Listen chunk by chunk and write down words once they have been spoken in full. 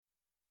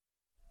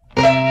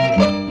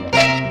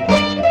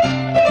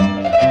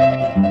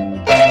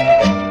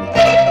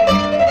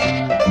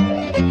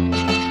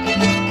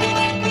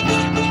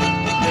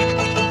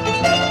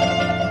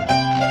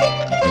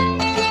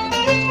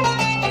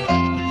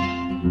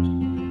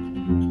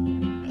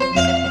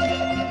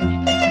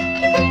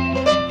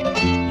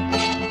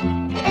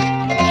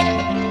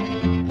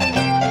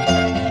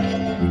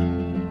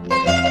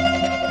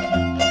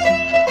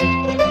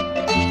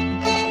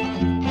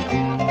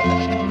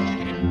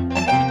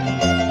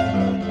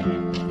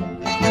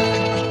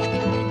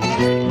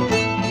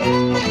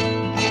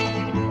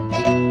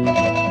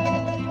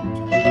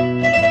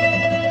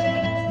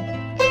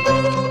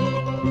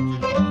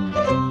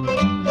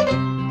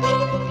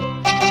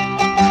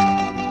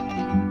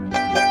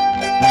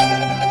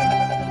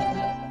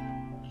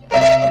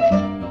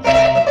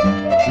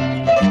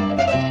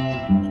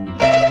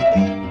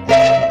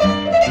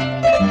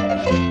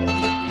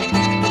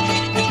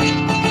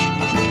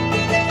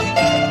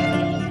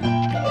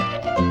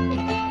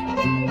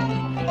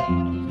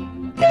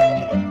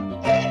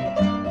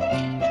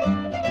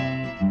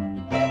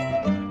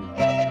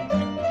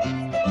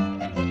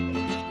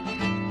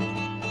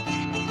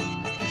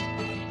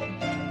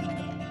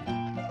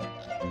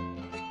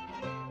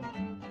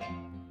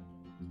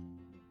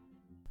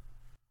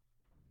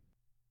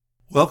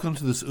Welcome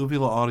to this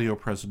Uvula audio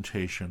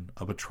presentation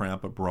of A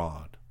Tramp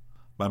Abroad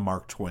by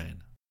Mark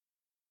Twain.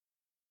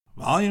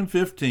 Volume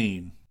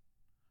 15,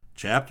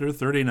 Chapter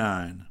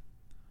 39,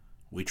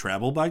 We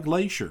Travel by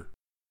Glacier.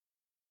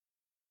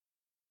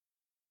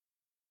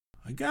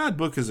 A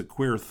guidebook is a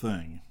queer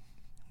thing.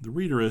 The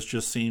reader has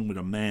just seen what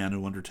a man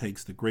who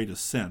undertakes the great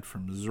ascent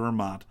from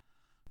Zermatt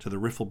to the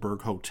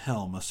Riffelberg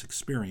Hotel must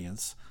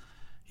experience,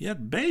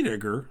 yet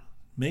Baedeker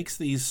makes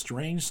these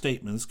strange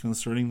statements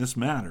concerning this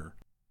matter.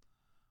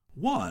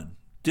 1.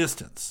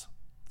 Distance,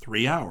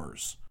 3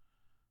 hours.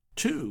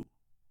 2.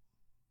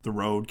 The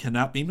road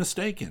cannot be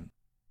mistaken.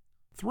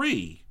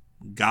 3.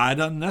 Guide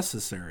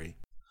unnecessary.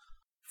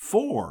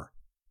 4.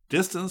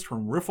 Distance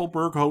from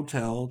Riffelberg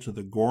Hotel to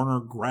the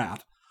Gorner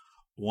Grat,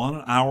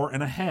 1 hour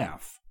and a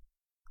half.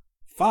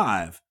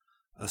 5.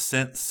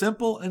 Ascent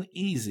simple and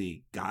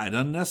easy, guide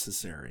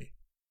unnecessary.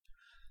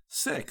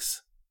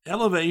 6.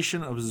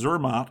 Elevation of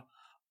Zermatt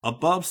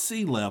above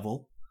sea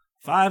level,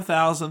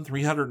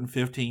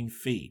 5,315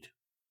 feet.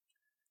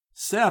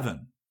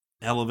 7.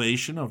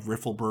 Elevation of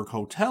Riffelberg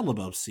Hotel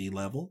above sea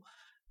level,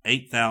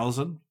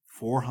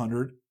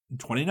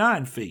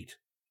 8,429 feet.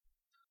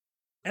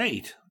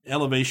 8.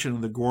 Elevation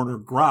of the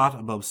Gorner Grat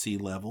above sea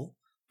level,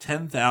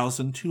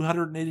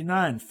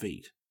 10,289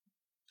 feet.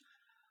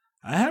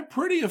 I have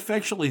pretty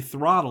effectually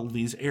throttled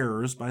these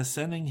errors by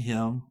sending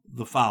him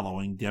the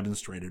following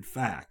demonstrated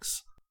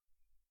facts.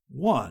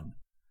 1.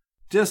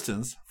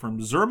 Distance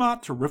from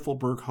Zermatt to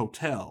Riffelberg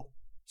Hotel,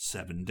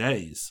 7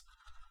 days.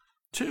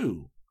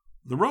 2.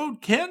 The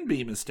road can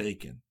be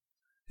mistaken.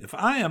 If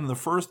I am the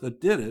first that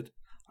did it,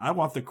 I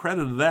want the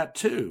credit of that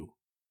too.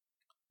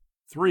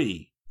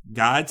 3.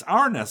 Guides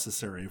are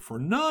necessary, for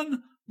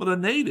none but a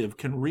native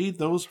can read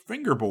those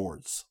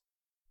fingerboards.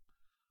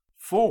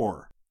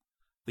 4.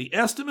 The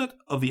estimate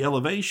of the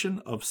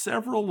elevation of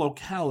several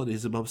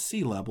localities above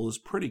sea level is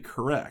pretty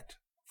correct.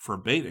 For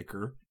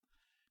Baedeker,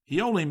 he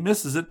only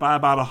misses it by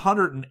about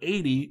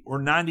 180 or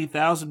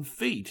 90,000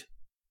 feet.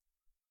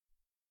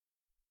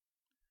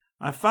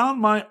 I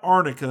found my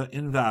arnica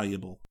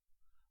invaluable.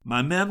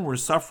 My men were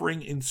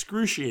suffering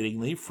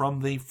excruciatingly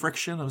from the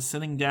friction of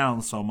sitting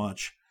down so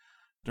much.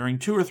 During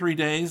 2 or 3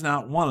 days,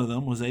 not one of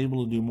them was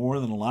able to do more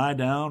than lie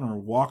down or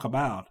walk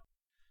about.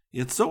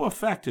 Yet so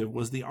effective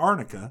was the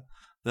arnica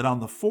that on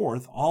the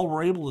 4th all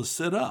were able to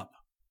sit up.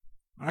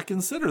 I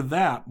consider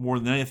that, more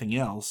than anything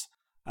else,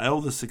 I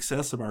owe the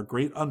success of our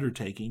great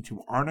undertaking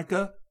to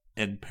arnica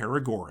and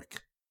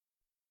paregoric.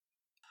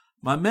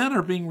 My men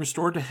are being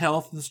restored to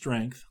health and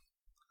strength.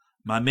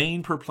 My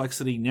main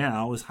perplexity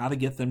now is how to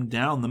get them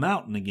down the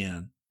mountain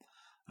again.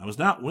 I was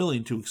not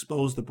willing to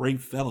expose the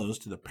brave fellows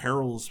to the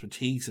perils,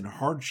 fatigues, and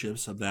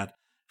hardships of that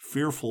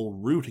fearful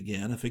route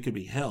again if it could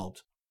be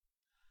helped.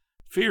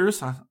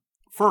 First, I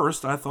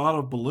thought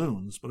of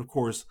balloons, but of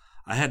course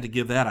I had to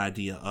give that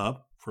idea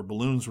up, for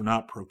balloons were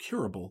not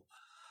procurable.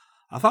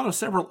 I thought of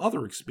several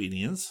other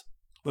expedients,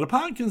 but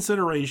upon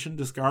consideration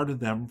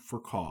discarded them for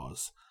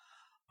cause.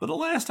 But at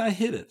last I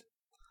hit it.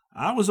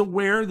 I was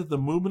aware that the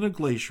movement of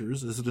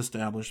glaciers is an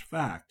established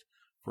fact,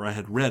 for I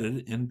had read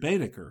it in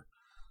Baedeker.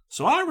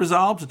 So I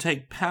resolved to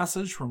take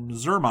passage from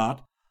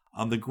Zermatt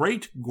on the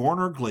Great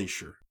Gorner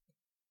Glacier.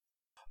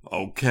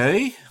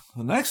 Okay,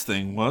 the next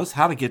thing was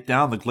how to get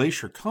down the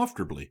glacier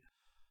comfortably,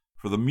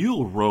 for the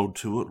mule road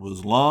to it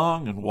was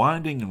long and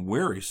winding and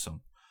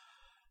wearisome.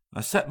 I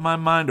set my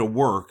mind to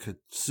work and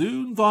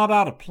soon thought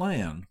out a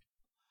plan.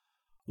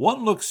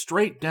 One looked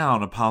straight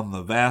down upon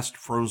the vast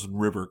frozen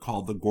river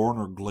called the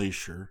Gorner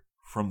Glacier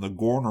from the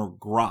Gorner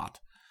Grat,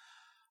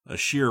 a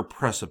sheer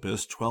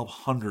precipice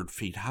 1,200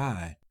 feet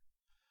high.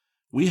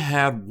 We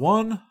had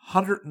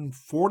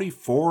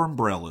 144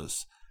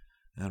 umbrellas,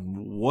 and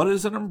what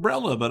is an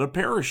umbrella but a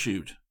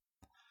parachute?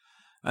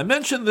 I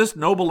mentioned this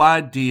noble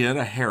idea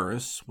to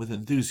Harris with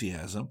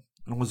enthusiasm,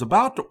 and was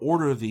about to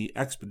order the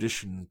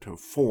expedition to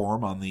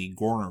form on the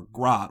Gorner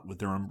Grat with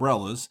their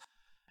umbrellas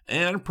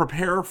and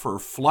prepare for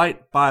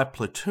flight by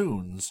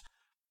platoons,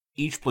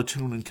 each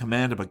platoon in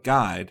command of a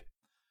guide,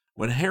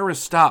 when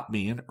Harris stopped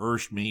me and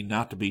urged me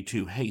not to be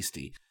too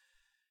hasty.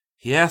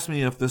 He asked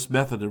me if this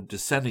method of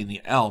descending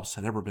the Alps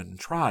had ever been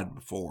tried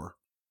before.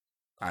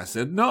 I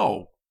said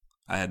no,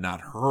 I had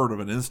not heard of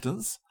an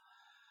instance.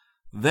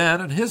 Then,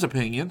 in his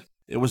opinion,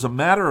 it was a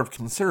matter of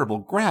considerable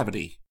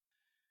gravity.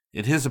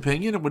 In his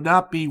opinion, it would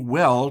not be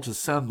well to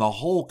send the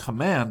whole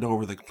command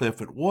over the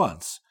cliff at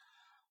once.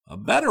 A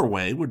better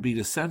way would be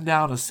to send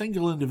down a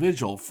single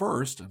individual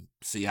first and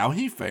see how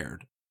he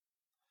fared.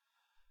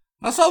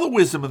 I saw the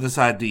wisdom of this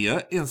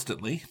idea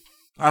instantly.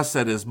 I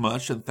said as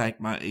much and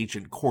thanked my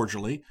agent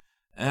cordially,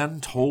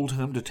 and told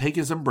him to take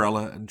his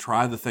umbrella and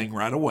try the thing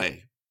right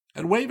away,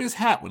 and wave his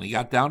hat when he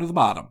got down to the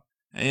bottom,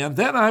 and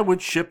then I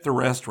would ship the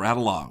rest right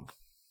along.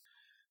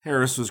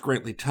 Harris was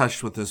greatly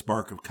touched with this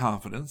mark of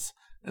confidence,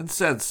 and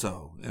said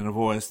so in a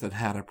voice that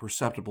had a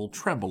perceptible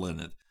tremble in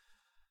it.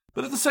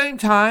 But at the same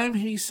time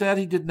he said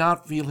he did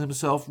not feel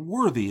himself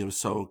worthy of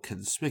so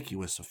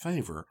conspicuous a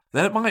favor,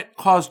 that it might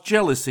cause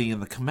jealousy in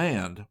the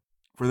command,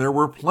 for there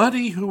were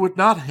plenty who would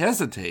not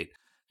hesitate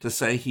to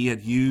say he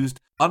had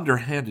used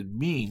underhanded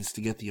means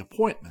to get the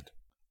appointment,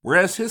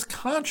 whereas his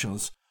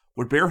conscience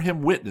would bear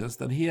him witness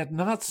that he had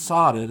not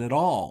sought it at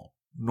all,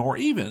 nor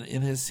even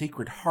in his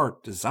secret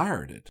heart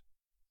desired it.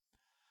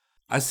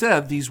 I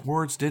said these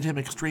words did him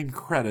extreme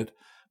credit,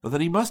 but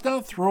that he must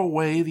not throw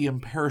away the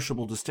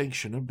imperishable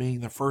distinction of being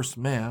the first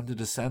man to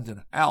descend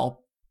an Alp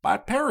by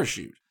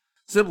parachute,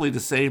 simply to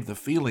save the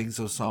feelings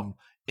of some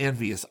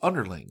envious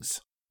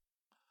underlings.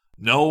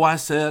 No, I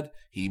said,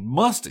 he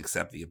must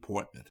accept the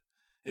appointment.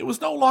 It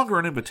was no longer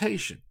an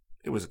invitation,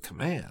 it was a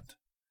command.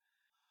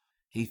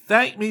 He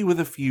thanked me with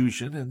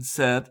effusion and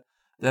said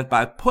that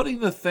by putting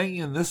the thing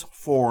in this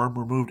form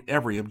removed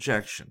every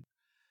objection.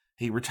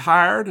 He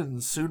retired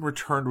and soon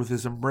returned with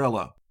his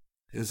umbrella,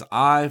 his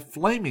eye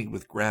flaming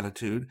with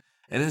gratitude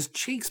and his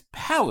cheeks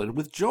pallid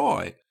with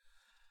joy.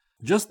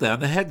 Just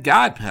then the head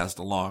guide passed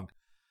along.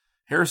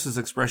 Harris's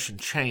expression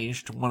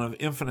changed to one of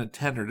infinite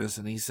tenderness,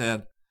 and he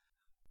said,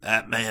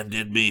 "That man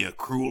did me a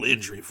cruel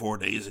injury 4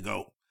 days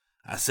ago.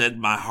 I said in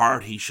my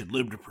heart he should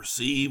live to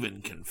perceive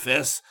and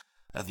confess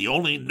that the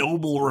only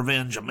noble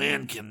revenge a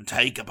man can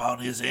take upon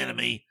his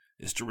enemy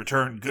is to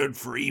return good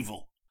for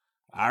evil.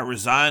 I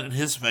resign in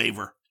his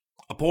favor.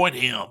 Appoint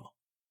him."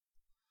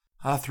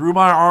 I threw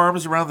my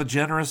arms around the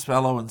generous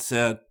fellow and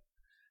said,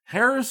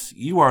 "Harris,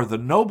 you are the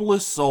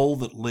noblest soul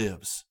that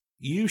lives.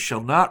 You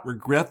shall not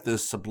regret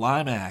this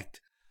sublime act.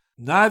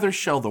 Neither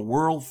shall the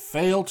world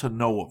fail to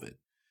know of it.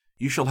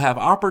 You shall have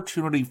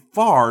opportunity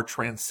far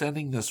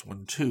transcending this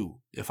one,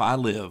 too, if I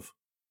live.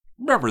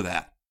 Remember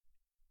that."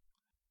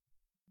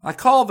 I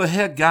called the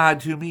head guide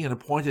to me and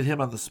appointed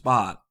him on the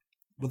spot,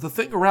 but the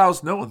thing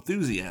aroused no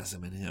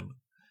enthusiasm in him.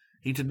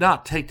 He did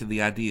not take to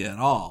the idea at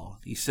all.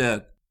 He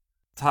said,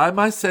 "Tie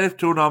myself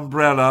to an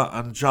umbrella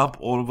and jump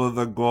over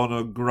the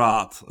Gorner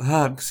Grat.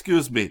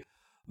 Excuse me,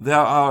 there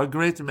are a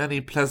great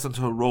many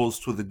pleasanter roads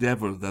to the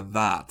devil than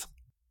that."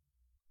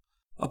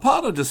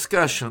 Upon a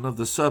discussion of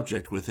the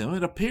subject with him,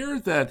 it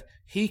appeared that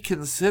he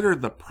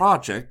considered the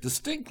project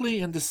distinctly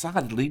and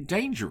decidedly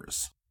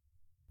dangerous.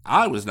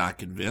 I was not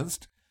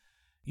convinced,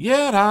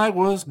 yet I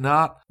was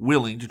not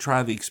willing to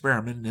try the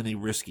experiment in any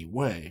risky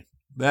way,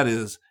 that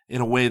is, in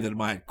a way that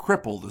might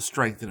cripple the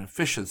strength and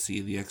efficiency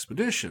of the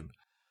expedition.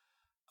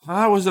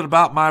 I was at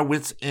about my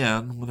wits'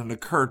 end when it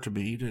occurred to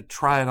me to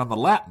try it on the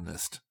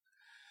Latinist.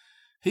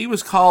 He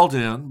was called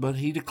in, but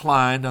he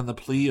declined on the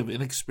plea of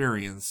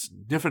inexperience,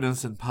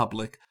 diffidence in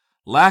public,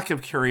 lack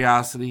of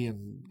curiosity,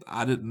 and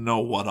I didn't know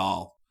what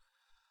all.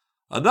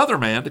 Another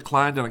man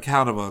declined on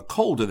account of a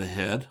cold in the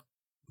head,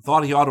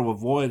 thought he ought to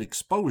avoid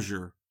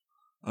exposure.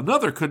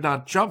 Another could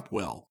not jump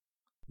well,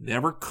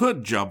 never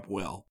could jump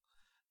well,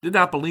 did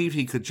not believe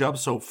he could jump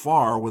so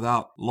far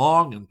without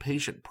long and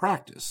patient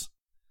practice.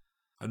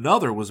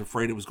 Another was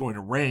afraid it was going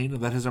to rain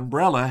and that his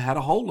umbrella had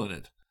a hole in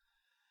it.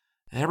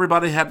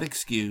 Everybody had an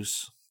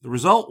excuse. The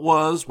result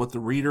was what the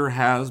reader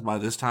has by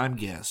this time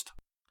guessed.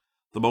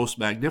 The most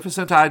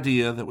magnificent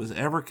idea that was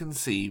ever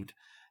conceived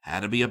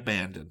had to be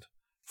abandoned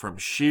from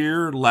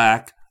sheer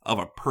lack of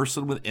a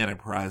person with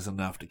enterprise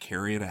enough to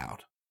carry it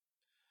out.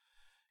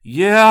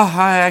 Yeah,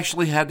 I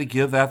actually had to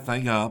give that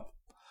thing up,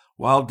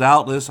 while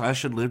doubtless I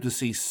should live to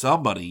see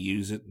somebody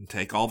use it and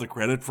take all the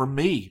credit from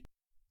me.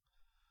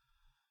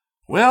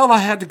 Well, I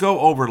had to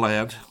go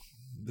overland.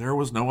 There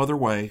was no other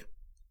way.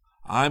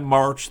 I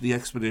marched the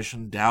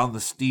expedition down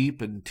the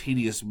steep and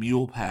tedious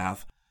mule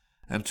path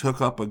and took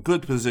up a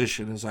good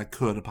position as I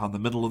could upon the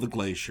middle of the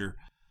glacier,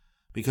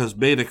 because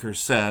Baedeker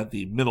said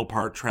the middle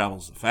part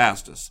travels the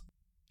fastest.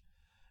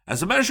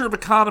 As a measure of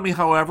economy,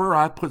 however,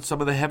 I put some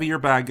of the heavier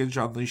baggage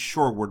on the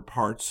shoreward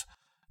parts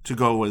to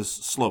go as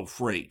slow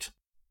freight.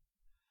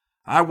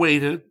 I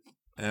waited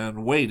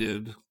and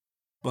waited,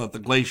 but the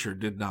glacier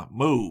did not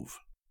move.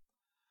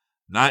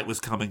 Night was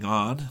coming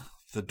on.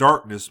 The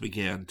darkness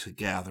began to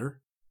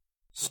gather.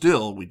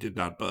 Still, we did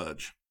not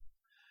budge.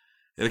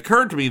 It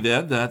occurred to me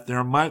then that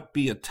there might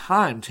be a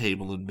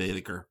timetable in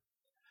Baedeker.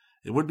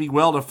 It would be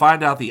well to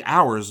find out the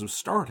hours of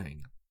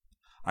starting.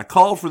 I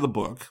called for the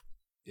book.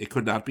 It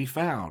could not be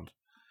found.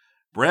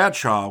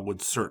 Bradshaw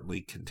would certainly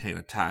contain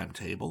a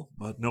timetable,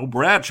 but no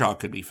Bradshaw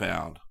could be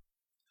found.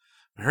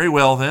 Very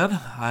well, then,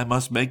 I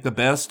must make the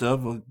best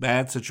of a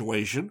bad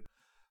situation.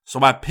 So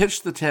I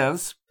pitched the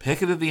tents,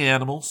 picketed the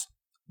animals,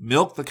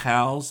 milked the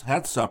cows,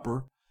 had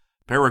supper,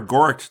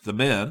 paregoricked the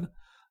men,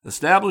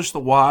 established the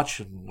watch,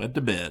 and went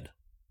to bed,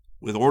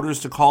 with orders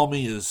to call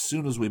me as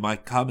soon as we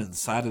might come in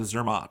sight of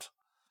Zermatt.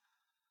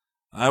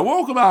 I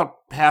woke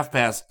about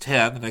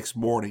 10:30 the next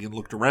morning and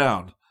looked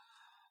around.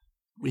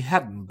 We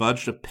hadn't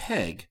budged a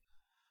peg.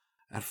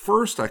 At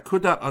first I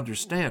could not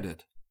understand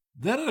it.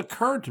 Then it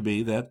occurred to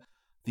me that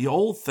the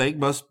old thing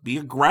must be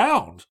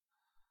aground.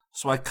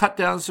 So I cut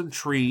down some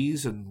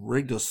trees and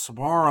rigged a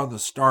spar on the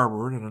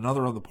starboard and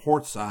another on the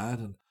port side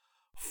and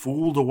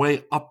fooled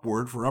away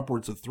upward for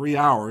upwards of 3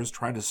 hours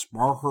trying to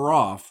spar her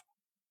off.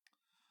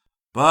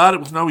 But it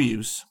was no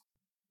use.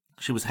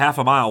 She was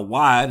 1/2 mile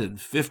wide and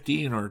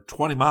 15 or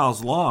 20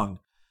 miles long,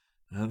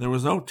 and there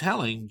was no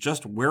telling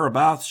just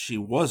whereabouts she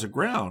was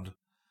aground.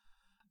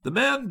 The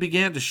men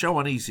began to show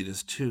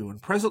uneasiness, too,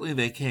 and presently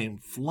they came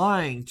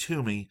flying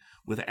to me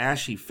with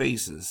ashy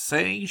faces,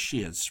 saying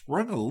she had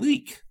sprung a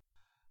leak.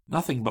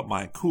 Nothing but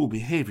my cool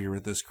behavior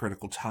at this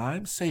critical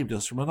time saved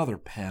us from another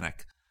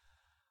panic.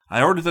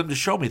 I ordered them to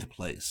show me the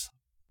place.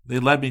 They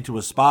led me to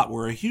a spot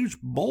where a huge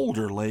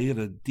boulder lay in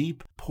a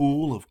deep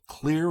pool of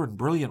clear and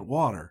brilliant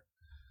water.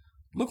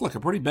 It looked like a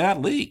pretty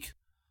bad leak,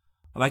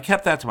 but I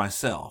kept that to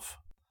myself.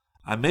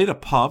 I made a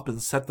pump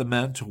and set the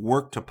men to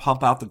work to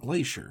pump out the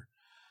glacier.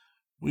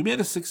 We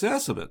made a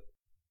success of it.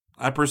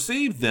 I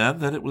perceived then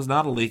that it was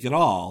not a leak at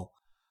all.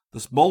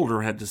 This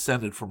boulder had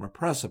descended from a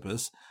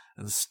precipice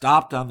and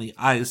stopped on the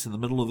ice in the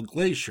middle of the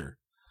glacier.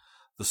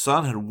 The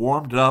sun had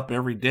warmed it up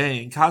every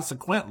day, and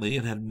consequently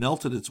it had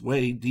melted its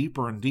way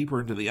deeper and deeper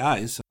into the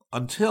ice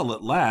until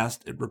at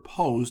last it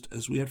reposed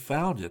as we had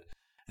found it,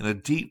 in a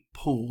deep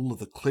pool of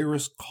the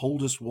clearest,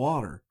 coldest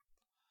water.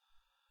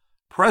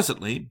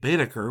 Presently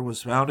Baedeker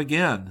was found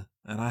again,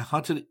 and I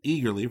hunted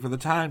eagerly for the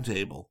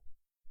timetable.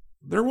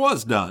 There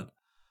was none.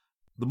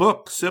 The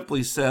book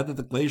simply said that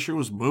the glacier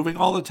was moving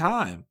all the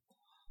time.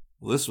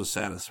 Well, this was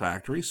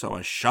satisfactory, so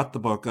I shut the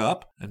book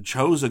up and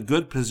chose a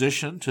good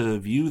position to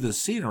view the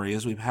scenery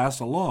as we passed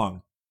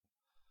along.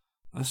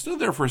 I stood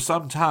there for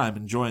some time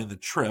enjoying the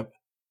trip,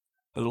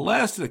 but at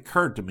last it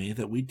occurred to me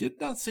that we did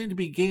not seem to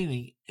be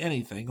gaining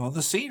anything on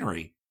the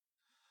scenery.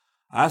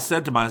 I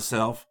said to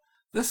myself,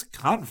 "This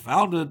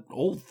confounded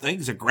old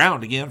thing's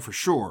aground again for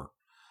sure,"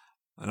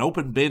 and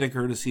opened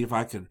Baedeker to see if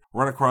I could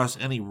run across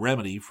any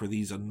remedy for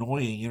these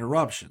annoying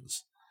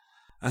interruptions.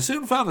 I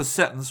soon found a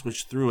sentence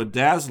which threw a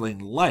dazzling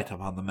light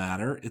upon the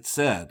matter. It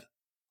said,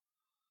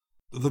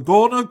 "The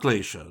Gorner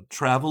Glacier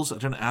travels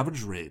at an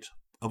average rate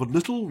of a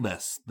little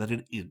less than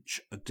an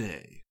inch a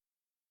day."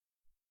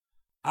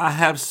 I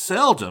have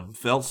seldom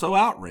felt so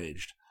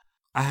outraged.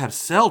 I have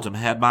seldom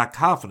had my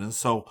confidence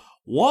so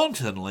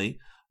wantonly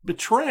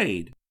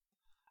betrayed.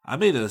 I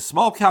made a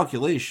small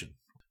calculation.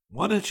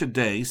 1 inch a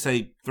day,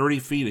 say 30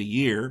 feet a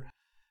year,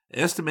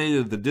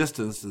 estimated the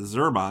distance to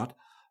Zermatt,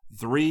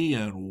 3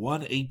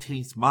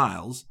 1/18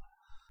 miles.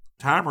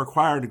 Time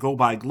required to go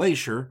by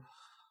glacier,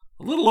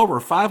 a little over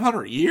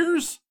 500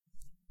 years?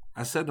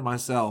 I said to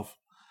myself,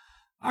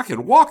 I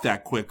can walk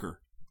that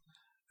quicker.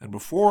 And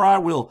before I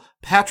will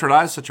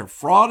patronize such a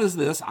fraud as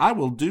this, I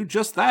will do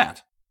just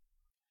that.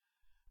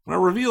 When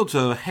I revealed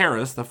to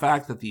Harris the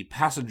fact that the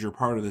passenger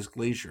part of this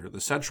glacier,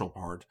 the central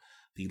part,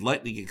 the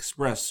Lightning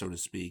Express, so to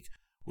speak,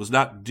 was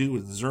not due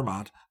in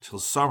Zermatt till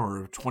summer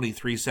of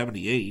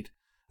 2378,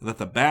 and that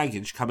the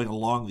baggage coming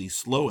along the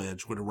slow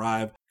edge would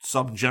arrive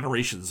some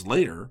generations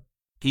later,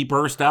 he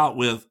burst out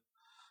with,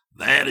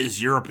 "That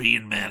is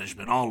European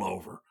management all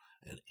over.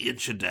 An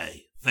inch a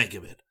day. Think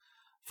of it.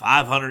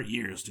 500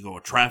 years to go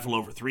a trifle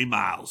over 3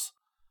 miles.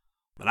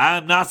 But I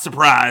am not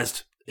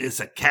surprised. It's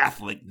a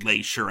Catholic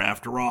glacier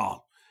after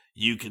all.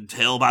 You can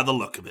tell by the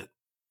look of it.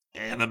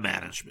 And the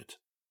management."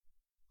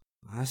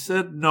 I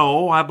said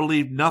no, I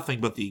believed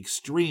nothing but the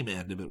extreme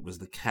end of it was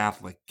the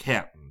Catholic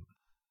canton.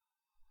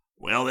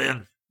 "Well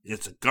then,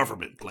 it's a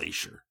government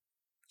glacier,"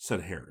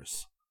 said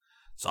Harris.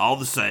 "It's all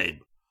the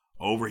same.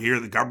 Over here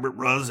the government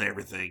runs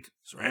everything,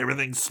 so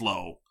everything's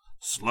slow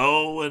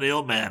and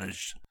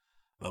ill-managed.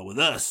 But with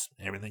us,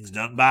 everything's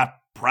done by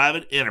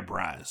private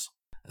enterprise.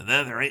 And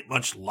then there ain't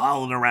much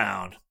lolling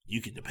around.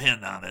 You can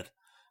depend on it.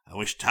 I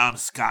wish Tom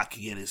Scott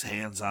could get his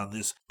hands on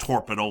this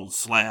torpid old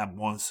slab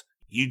once.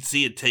 You'd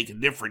see it take a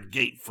different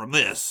gait from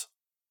this."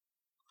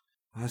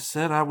 I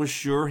said I was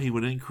sure he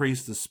would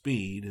increase the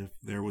speed if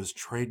there was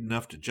trade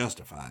enough to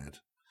justify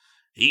it.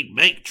 "He'd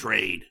make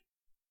trade,"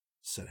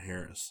 said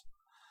Harris.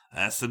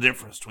 "That's the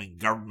difference between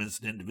governments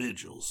and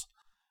individuals.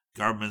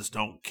 Governments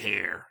don't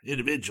care.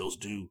 Individuals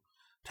do.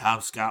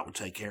 Tom Scott would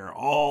take care of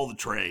all the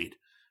trade.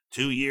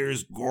 2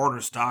 years,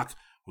 Gorner stock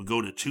would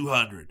go to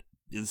 200.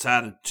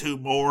 Inside of 2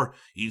 more,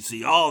 you'd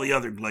see all the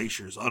other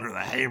glaciers under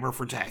the hammer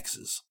for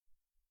taxes."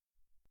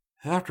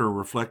 After a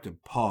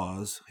reflective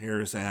pause,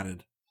 Harris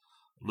added,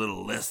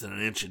 "Little less than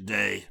an inch a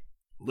day.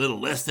 Little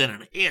less than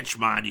an inch,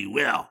 mind you.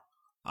 Well,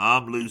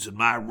 I'm losing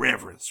my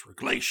reverence for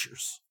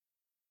glaciers."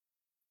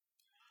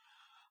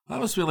 I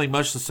was feeling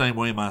much the same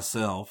way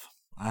myself.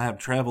 I have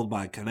traveled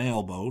by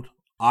canal boat,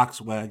 ox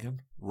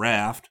wagon,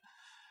 raft,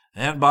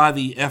 and by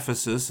the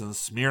Ephesus and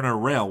Smyrna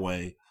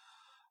Railway.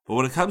 But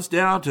when it comes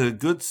down to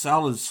good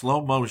solid slow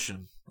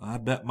motion, I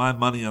bet my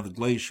money on the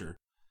glacier.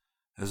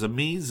 As a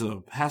means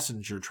of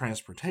passenger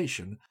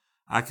transportation,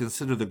 I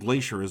consider the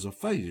glacier as a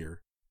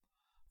failure.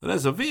 But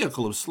as a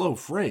vehicle of slow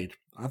freight,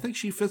 I think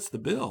she fits the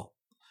bill.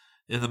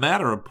 In the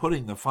matter of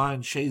putting the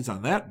fine shades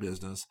on that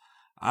business,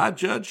 I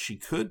judge she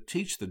could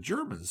teach the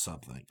Germans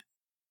something.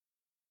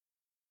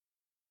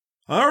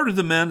 I ordered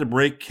the men to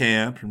break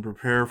camp and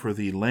prepare for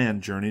the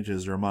land journey to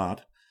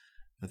Zermatt.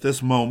 At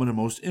this moment, a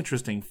most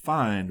interesting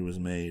find was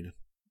made.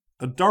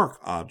 A dark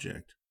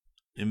object,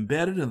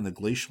 embedded in the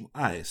glacial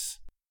ice.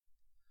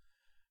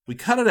 We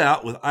cut it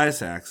out with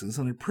ice axes,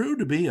 and it proved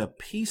to be a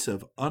piece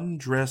of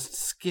undressed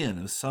skin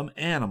of some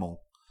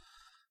animal.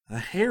 A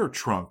hare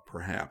trunk,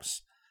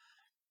 perhaps.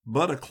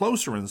 but a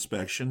closer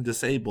inspection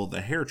disabled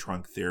the hair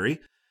trunk theory,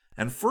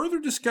 and further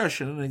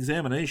discussion and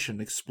examination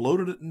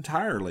exploded it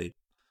entirely.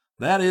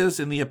 That is,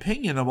 in the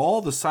opinion of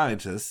all the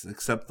scientists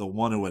except the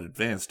one who had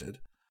advanced it.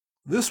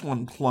 This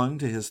one clung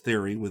to his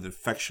theory with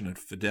affectionate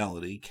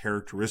fidelity,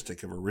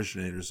 characteristic of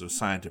originators of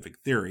scientific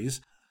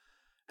theories,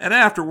 and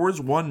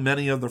afterwards won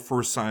many of the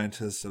first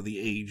scientists of the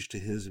age to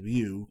his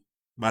view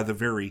by the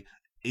very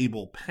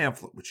able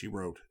pamphlet which he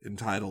wrote,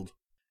 entitled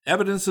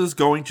Evidences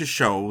Going to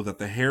Show that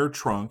the Hair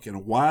Trunk in a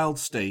Wild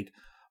State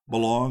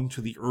Belonged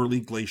to the Early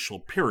Glacial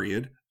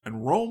Period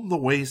and Roamed the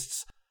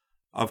Wastes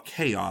of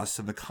Chaos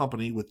in the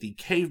company with the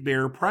cave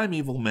bear,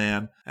 primeval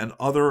man, and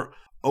other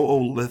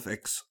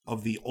Oolithics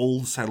of the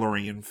old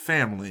Silurian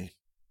family.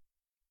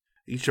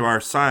 Each of our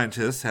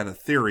scientists had a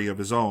theory of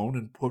his own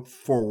and put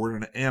forward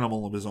an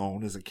animal of his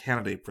own as a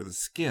candidate for the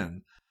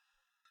skin.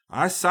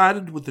 I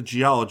sided with the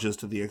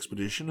geologist of the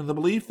expedition in the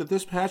belief that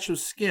this patch of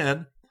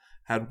skin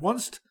had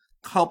once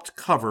helped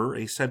cover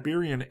a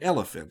Siberian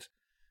elephant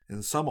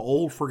in some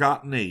old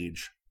forgotten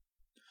age.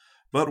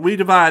 But we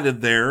divided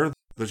there,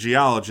 the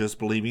geologist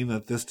believing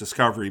that this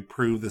discovery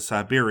proved that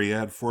Siberia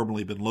had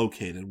formerly been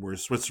located where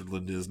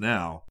Switzerland is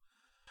now,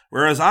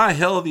 whereas I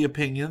held the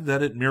opinion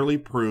that it merely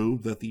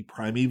proved that the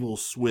primeval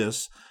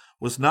Swiss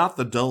was not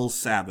the dull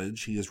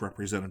savage he is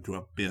represented to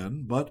have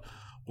been, but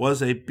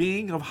was a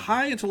being of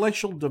high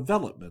intellectual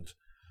development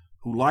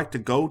who liked to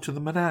go to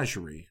the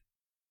menagerie.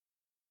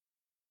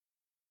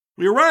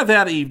 We arrived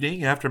that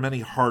evening, after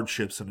many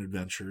hardships and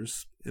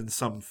adventures, in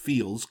some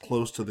fields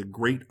close to the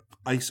great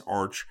ice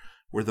arch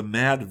where the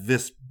mad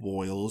Visp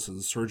boils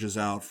and surges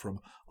out from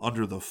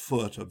under the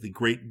foot of the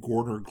great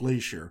Gorner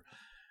Glacier,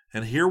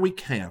 and here we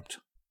camped,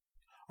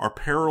 our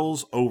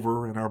perils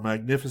over and our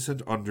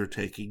magnificent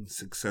undertaking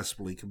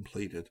successfully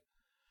completed.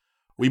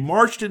 We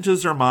marched into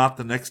Zermatt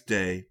the next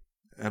day,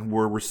 and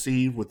were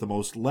received with the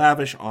most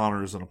lavish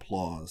honors and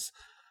applause.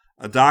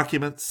 A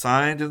document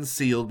signed and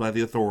sealed by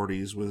the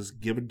authorities was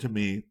given to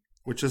me,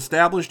 which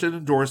established and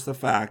endorsed the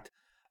fact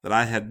that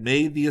I had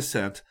made the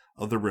ascent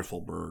of the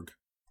Riffelberg.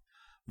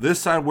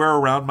 This I wear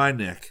around my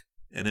neck,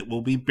 and it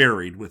will be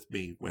buried with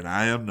me when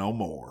I am no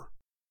more.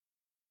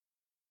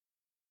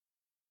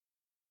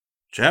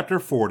 Chapter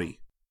 40.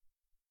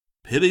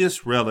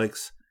 Piteous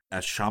Relics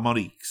at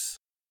Chamonix.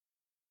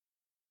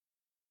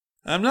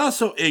 I am not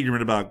so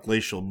ignorant about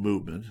glacial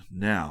movement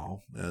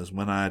now as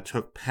when I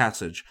took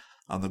passage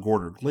on the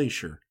Gorner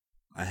Glacier.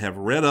 I have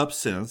read up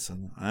since,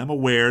 and I am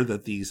aware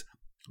that these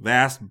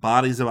vast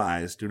bodies of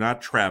ice do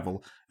not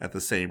travel at the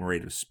same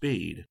rate of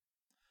speed.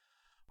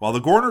 While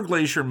the Gorner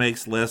Glacier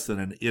makes less than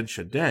an inch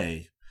a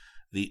day,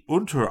 the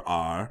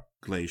Unteraar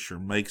Glacier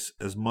makes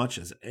as much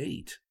as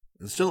 8,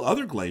 and still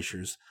other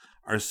glaciers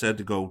are said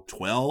to go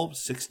 12,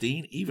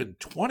 16, even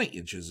 20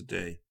 inches a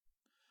day.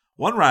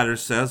 One writer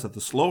says that the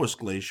slowest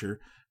glacier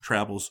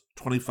travels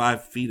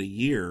 25 feet a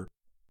year,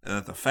 and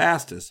that the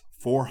fastest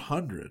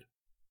 400.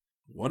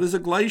 What is a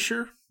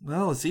glacier?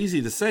 Well, it's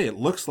easy to say. It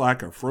looks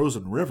like a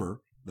frozen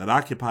river that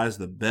occupies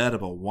the bed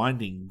of a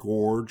winding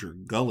gorge or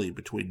gully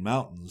between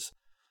mountains,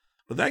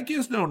 but that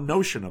gives no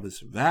notion of its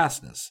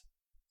vastness,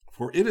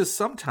 for it is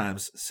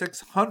sometimes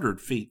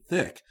 600 feet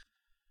thick.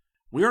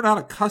 We are not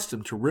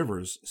accustomed to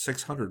rivers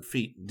 600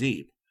 feet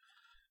deep.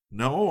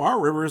 No,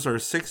 our rivers are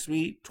 6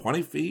 feet,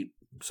 20 feet,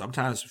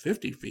 sometimes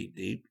 50 feet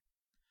deep.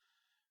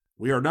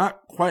 We are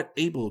not quite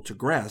able to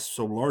grasp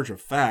so large a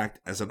fact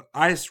as an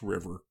ice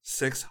river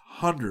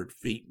 600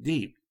 feet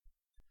deep.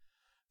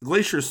 The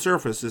glacier's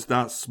surface is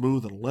not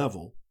smooth and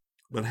level,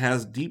 but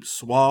has deep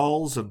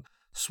swells and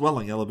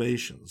swelling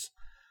elevations,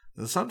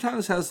 and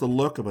sometimes has the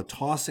look of a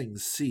tossing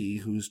sea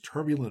whose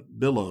turbulent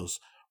billows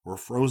were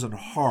frozen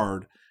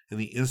hard in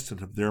the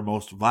instant of their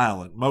most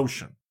violent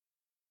motion.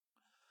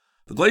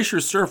 The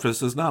glacier's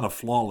surface is not a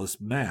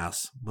flawless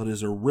mass, but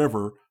is a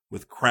river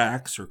with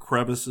cracks or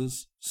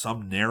crevices,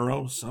 some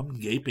narrow, some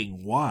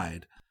gaping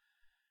wide.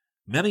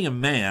 Many a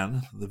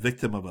man, the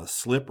victim of a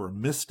slip or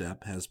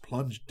misstep, has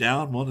plunged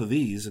down one of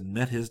these and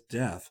met his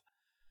death.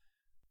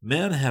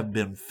 Men have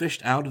been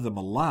fished out of them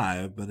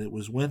alive, but it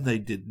was when they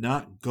did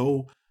not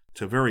go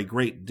to very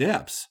great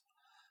depths.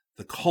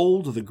 The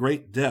cold of the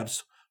great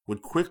depths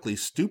would quickly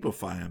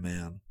stupefy a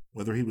man,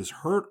 whether he was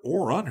hurt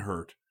or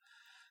unhurt.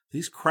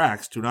 These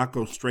cracks do not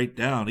go straight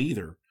down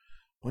either.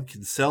 One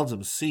can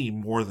seldom see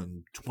more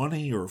than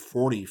 20 or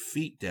 40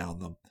 feet down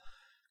them.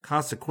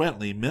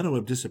 Consequently, men who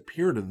have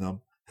disappeared in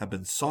them have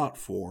been sought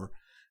for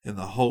in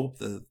the hope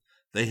that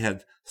they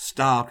had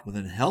stopped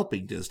within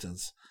helping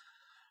distance,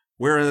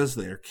 whereas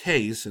their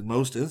case in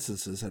most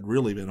instances had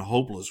really been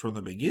hopeless from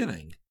the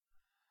beginning.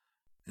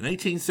 In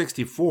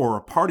 1864,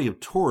 a party of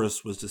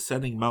tourists was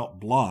descending Mount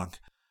Blanc,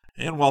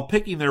 and while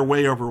picking their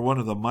way over one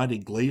of the mighty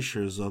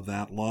glaciers of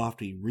that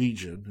lofty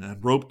region,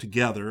 and roped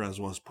together as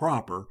was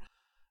proper,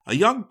 a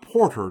young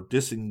porter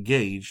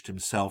disengaged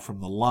himself from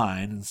the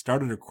line and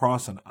started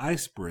across an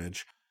ice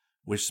bridge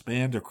which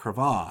spanned a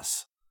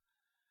crevasse.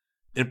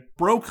 It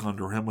broke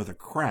under him with a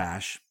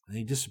crash, and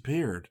he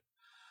disappeared.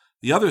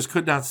 The others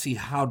could not see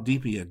how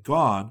deep he had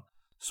gone,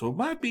 so it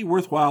might be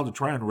worthwhile to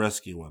try and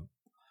rescue him.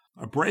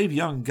 A brave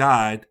young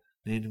guide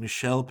named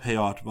Michel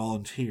Payot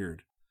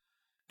volunteered.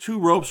 2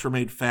 ropes were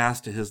made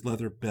fast to his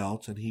leather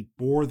belt, and he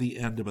bore the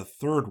end of a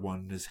third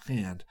one in his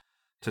hand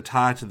to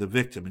tie to the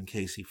victim in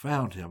case he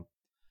found him.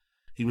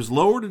 He was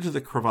lowered into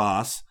the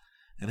crevasse,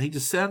 and he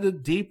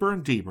descended deeper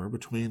and deeper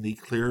between the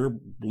clear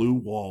blue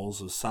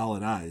walls of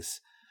solid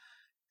ice.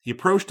 He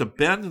approached a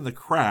bend in the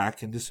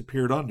crack and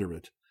disappeared under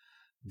it.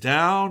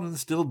 Down and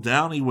still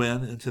down he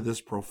went into this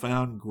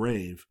profound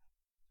grave.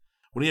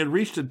 When he had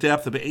reached a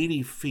depth of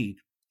 80 feet,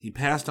 he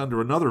passed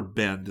under another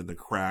bend in the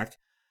crack,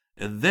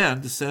 and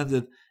then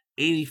descended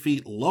 80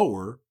 feet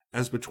lower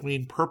as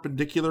between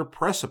perpendicular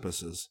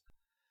precipices.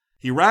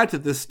 He arrived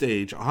at this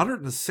stage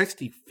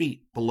 160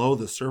 feet below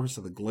the surface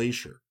of the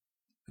glacier,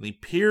 and he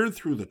peered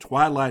through the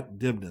twilight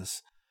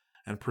dimness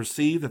and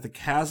perceived that the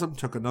chasm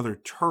took another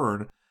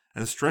turn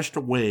and stretched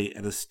away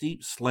at a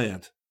steep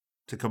slant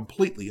to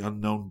completely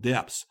unknown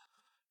depths,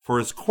 for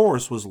its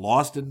course was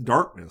lost in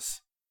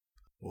darkness.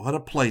 What a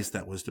place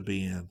that was to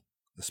be in,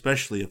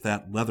 especially if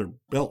that leather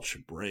belt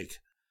should break.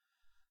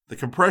 The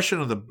compression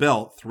of the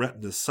belt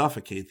threatened to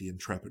suffocate the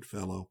intrepid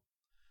fellow.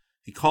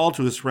 He called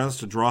to his friends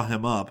to draw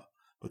him up,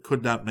 but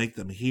could not make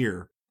them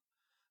hear.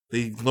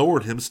 They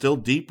lowered him still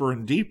deeper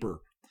and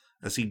deeper.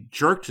 As he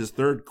jerked his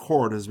third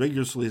cord as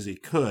vigorously as he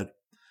could,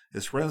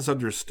 his friends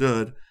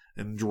understood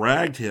and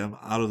dragged him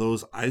out of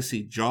those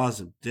icy jaws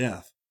of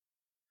death.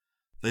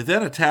 They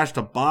then attached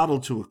a bottle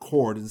to a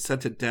cord and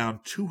sent it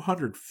down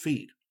 200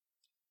 feet,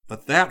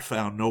 but that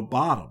found no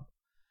bottom.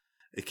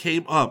 It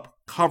came up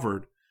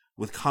covered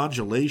with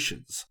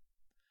congelations,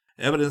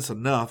 evidence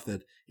enough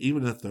that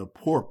even if the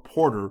poor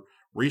porter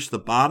reached the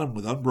bottom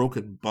with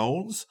unbroken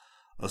bones,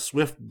 a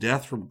swift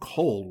death from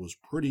cold was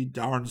pretty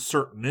darn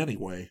certain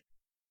anyway.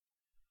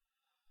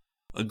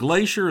 A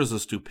glacier is a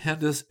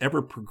stupendous,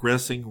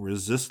 ever-progressing,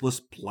 resistless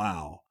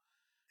plow.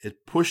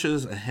 It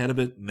pushes ahead of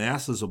it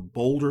masses of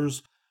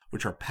boulders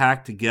which are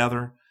packed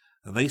together,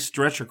 and they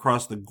stretch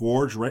across the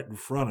gorge right in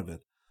front of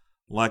it,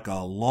 like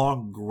a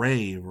long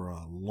grave or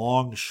a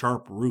long,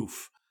 sharp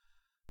roof.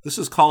 This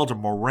is called a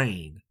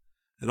moraine.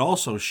 It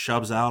also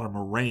shoves out a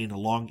moraine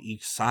along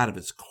each side of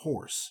its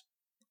course.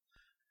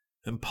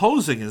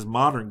 Imposing as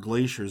modern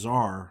glaciers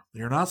are, they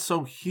are not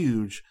so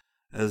huge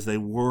as they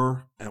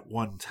were at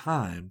one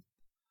time.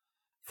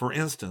 For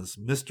instance,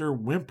 Mr.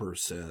 Whymper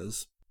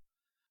says,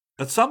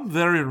 "At some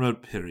very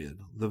remote period,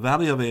 the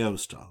valley of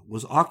Aosta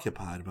was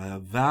occupied by a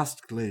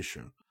vast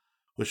glacier,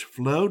 which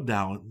flowed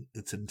down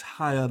its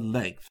entire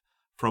length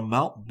from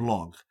Mount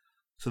Blanc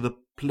to the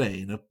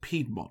plain of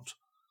Piedmont,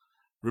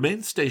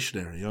 remained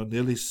stationary or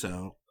nearly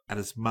so at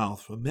its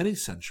mouth for many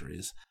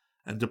centuries,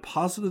 and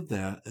deposited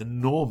there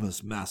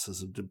enormous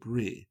masses of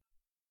debris.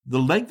 The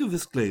length of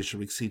this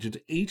glacier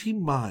exceeded 80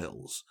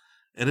 miles,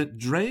 and it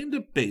drained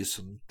a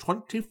basin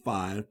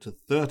 25 to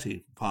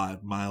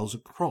 35 miles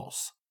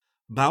across,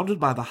 bounded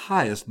by the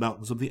highest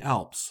mountains of the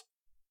Alps.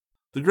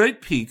 The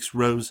great peaks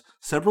rose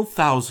several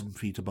thousand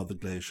feet above the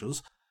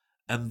glaciers,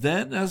 and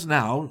then, as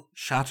now,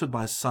 shattered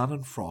by sun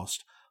and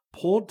frost,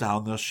 poured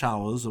down their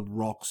showers of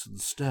rocks and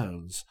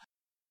stones,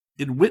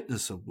 in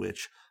witness of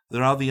which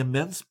there are the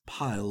immense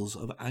piles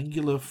of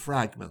angular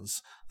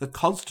fragments that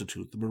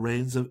constitute the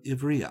moraines of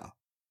Ivrea.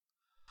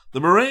 The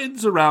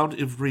moraines around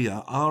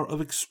Ivrea are of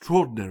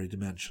extraordinary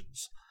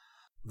dimensions.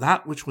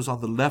 That which was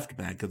on the left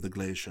bank of the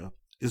glacier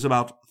is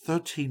about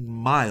 13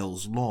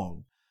 miles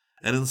long,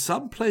 and in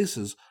some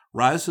places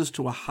rises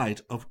to a height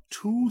of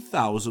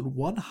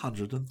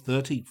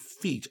 2,130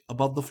 feet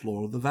above the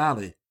floor of the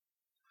valley.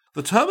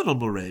 The terminal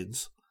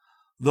moraines,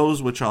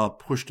 those which are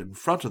pushed in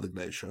front of the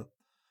glacier,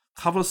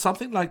 cover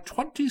something like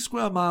 20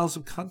 square miles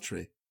of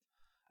country.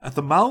 At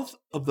the mouth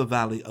of the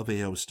valley of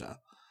Aosta,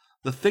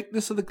 the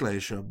thickness of the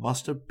glacier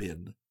must have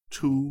been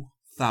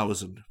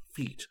 2,000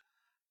 feet,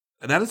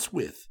 and at its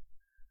width,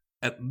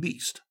 at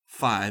least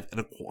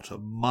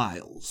 5¼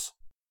 miles.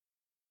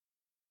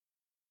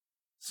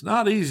 It's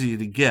not easy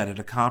to get at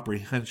a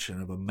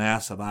comprehension of a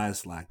mass of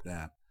ice like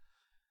that.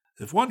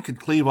 If one could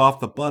cleave off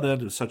the butt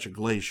end of such a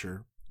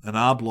glacier, an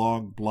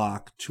oblong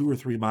block 2 or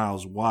 3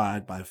 miles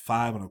wide by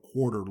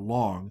 5¼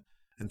 long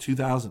and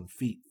 2,000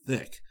 feet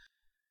thick,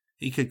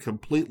 he could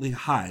completely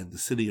hide the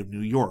city of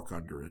New York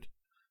under it,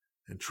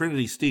 and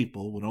Trinity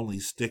Steeple would only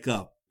stick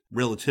up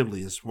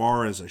relatively as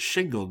far as a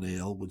shingle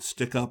nail would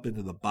stick up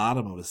into the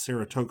bottom of a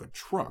Saratoga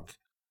trunk.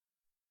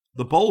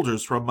 The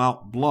boulders from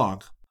Mount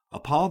Blanc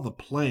upon the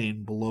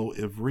plain below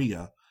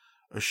Ivrea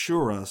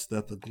assure us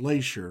that the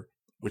glacier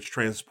which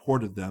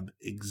transported them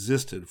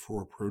existed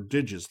for a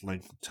prodigious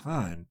length of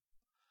time.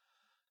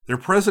 Their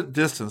present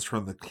distance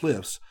from the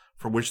cliffs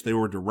from which they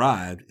were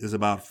derived is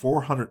about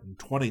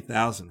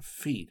 420,000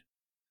 feet,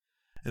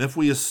 and if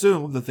we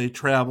assume that they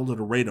traveled at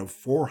a rate of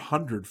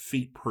 400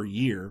 feet per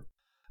year,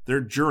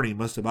 their journey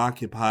must have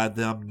occupied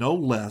them no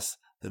less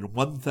than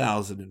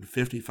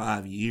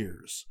 1,055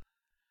 years.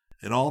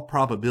 In all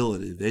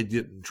probability, they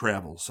didn't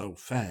travel so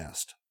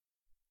fast.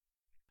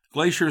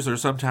 Glaciers are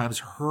sometimes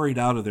hurried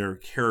out of their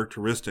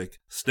characteristic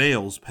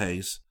snail's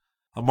pace.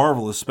 A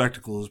marvelous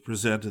spectacle is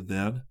presented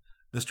then,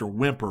 Mr.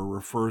 Whymper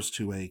refers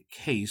to a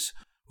case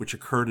which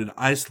occurred in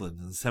Iceland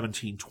in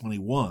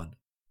 1721.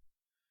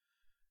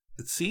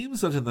 It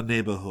seems that in the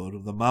neighborhood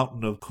of the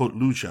mountain of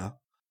Kotlugja,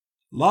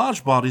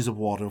 large bodies of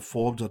water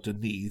formed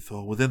underneath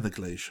or within the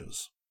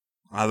glaciers,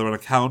 either on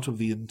account of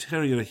the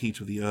interior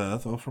heat of the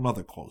earth or from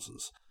other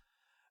causes,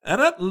 and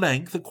at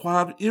length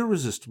acquired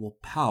irresistible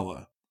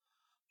power,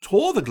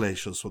 tore the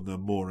glaciers from their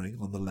mooring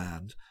on the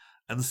land,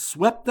 and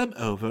swept them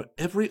over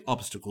every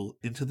obstacle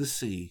into the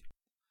sea.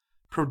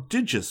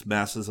 Prodigious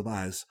masses of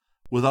ice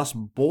were thus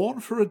borne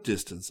for a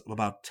distance of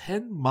about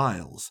 10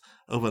 miles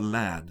over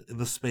land in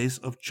the space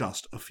of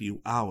just a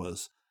few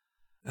hours,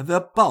 and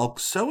their bulk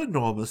so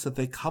enormous that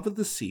they covered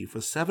the sea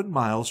for 7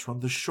 miles from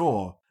the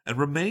shore, and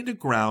remained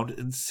aground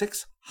in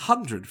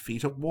 600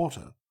 feet of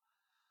water.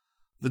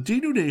 The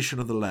denudation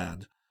of the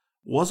land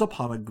was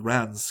upon a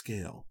grand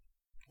scale.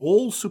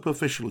 All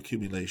superficial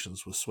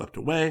accumulations were swept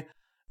away,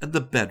 and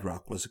the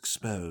bedrock was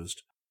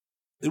exposed.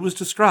 It was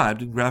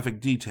described in graphic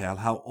detail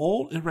how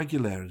all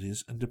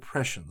irregularities and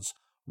depressions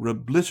were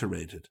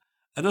obliterated,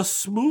 and a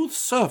smooth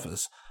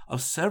surface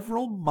of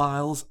several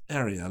miles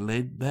area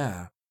laid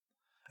bare,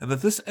 and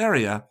that this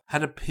area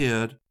had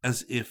appeared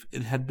as if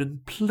it had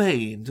been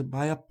planed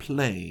by a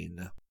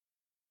plane.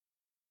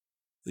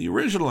 The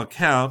original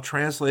account,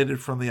 translated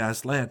from the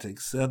Icelandic,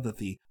 said that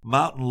the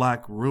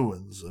mountain-like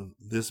ruins of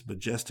this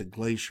majestic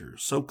glacier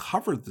so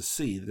covered the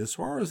sea that as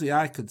far as the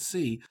eye could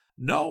see,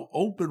 no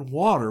open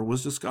water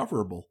was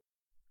discoverable,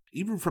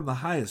 even from the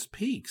highest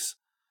peaks.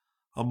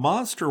 A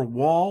monster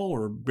wall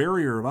or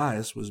barrier of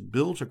ice was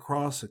built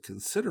across a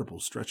considerable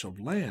stretch of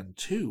land,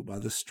 too, by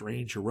this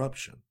strange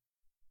eruption.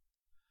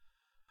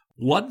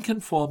 One can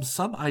form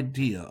some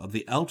idea of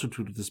the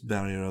altitude of this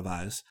barrier of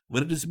ice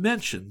when it is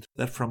mentioned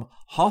that from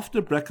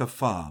Hofdebrekka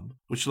Farm,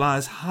 which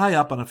lies high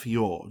up on a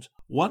fjord,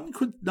 one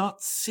could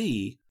not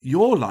see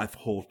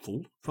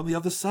Jorleifholt from the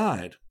other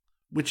side,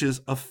 which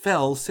is a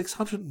fell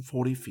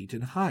 640 feet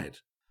in height,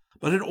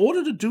 but in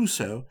order to do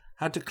so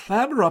had to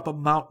clamber up a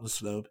mountain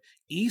slope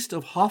east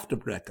of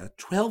Hofdebrekka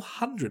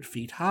 1,200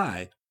 feet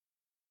high.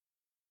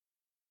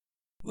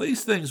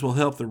 These things will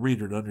help the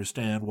reader to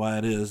understand why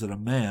it is that a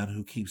man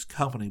who keeps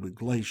company with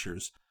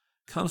glaciers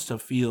comes to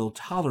feel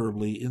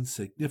tolerably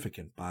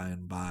insignificant by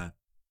and by.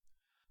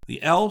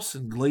 The Alps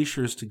and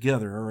glaciers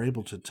together are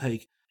able to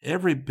take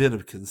every bit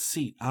of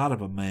conceit out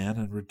of a man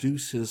and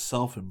reduce his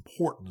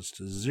self-importance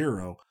to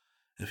zero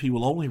if he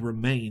will only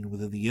remain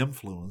within the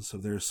influence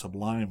of their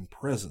sublime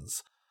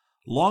presence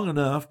long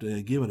enough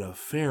to give it a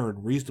fair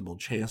and reasonable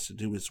chance to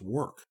do its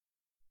work.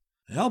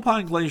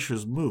 Alpine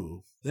glaciers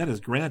move, that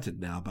is granted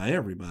now by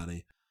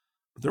everybody,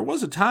 but there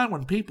was a time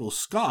when people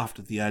scoffed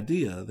at the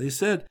idea. They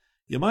said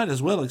you might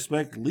as well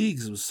expect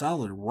leagues of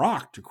solid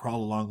rock to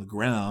crawl along the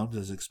ground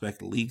as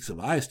expect leagues of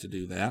ice to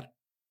do that.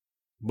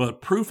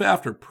 But proof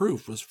after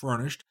proof was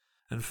furnished,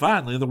 and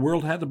finally the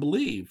world had to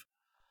believe.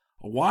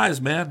 A wise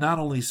man not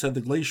only said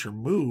the glacier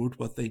moved,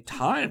 but they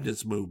timed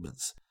its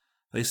movements.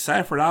 They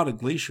ciphered out a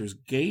glacier's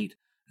gait,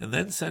 and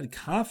then said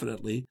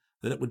confidently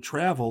that it would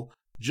travel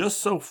just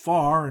so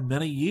far in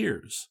many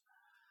years.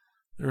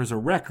 There is a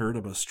record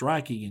of a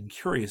striking and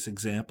curious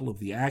example of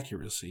the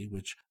accuracy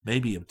which may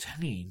be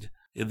obtained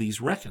in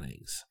these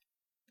reckonings.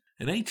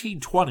 In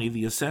 1820,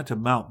 the ascent of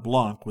Mount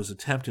Blanc was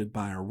attempted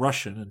by a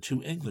Russian and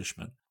 2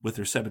 Englishmen with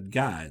their 7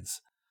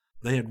 guides.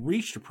 They had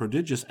reached a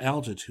prodigious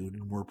altitude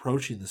and were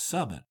approaching the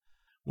summit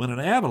when an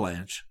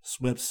avalanche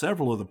swept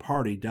several of the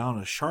party down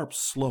a sharp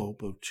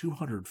slope of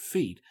 200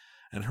 feet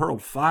and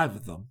hurled 5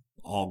 of them,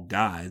 all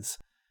guides,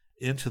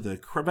 into the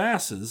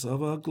crevasses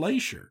of a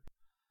glacier.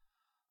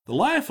 The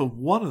life of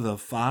one of the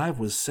 5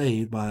 was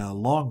saved by a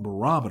long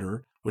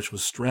barometer which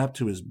was strapped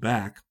to his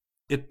back.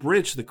 It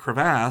bridged the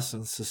crevasse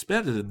and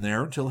suspended him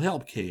there until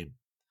help came.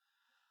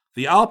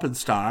 The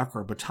alpenstock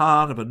or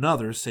baton of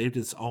another saved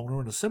its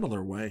owner in a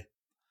similar way.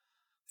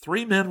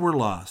 3 men were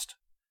lost: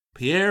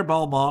 Pierre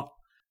Balmont,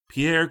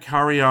 Pierre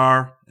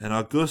Carrière, and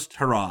Auguste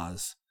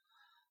Terraz.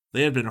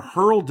 They had been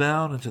hurled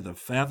down into the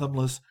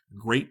fathomless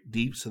great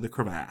deeps of the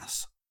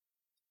crevasse.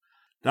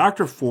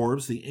 Dr.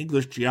 Forbes, the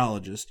English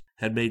geologist,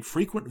 had made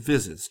frequent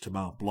visits to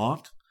Mont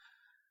Blanc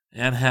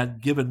and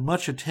had given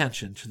much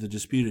attention to the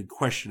disputed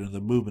question of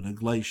the movement of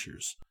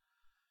glaciers.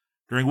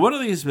 During one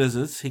of these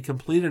visits, he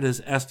completed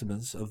his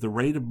estimates of the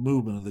rate of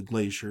movement of the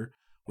glacier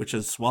which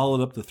had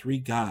swallowed up the 3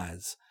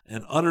 guides,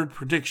 and uttered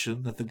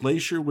prediction that the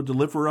glacier would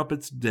deliver up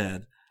its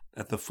dead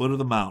at the foot of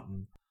the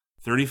mountain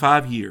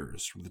 35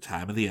 years from the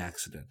time of the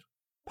accident,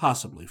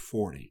 possibly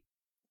 40.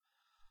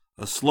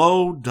 A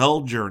slow,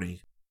 dull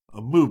journey,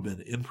 a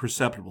movement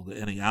imperceptible to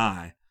any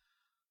eye,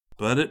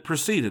 but it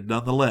proceeded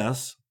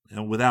nonetheless,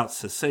 and without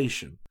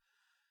cessation.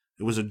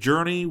 It was a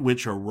journey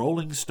which a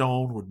rolling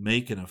stone would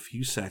make in a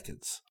few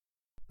seconds.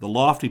 The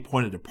lofty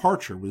point of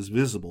departure was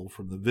visible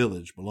from the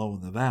village below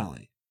in the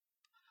valley.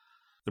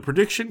 The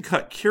prediction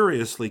cut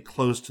curiously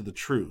close to the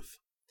truth.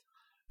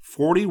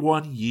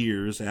 41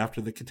 years after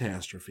the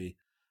catastrophe,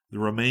 the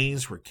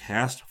remains were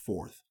cast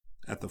forth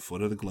at the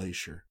foot of the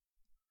glacier.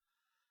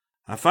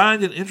 I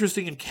find an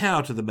interesting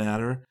account of the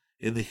matter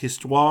in the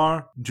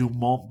Histoire du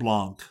Mont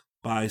Blanc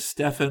by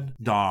Stephen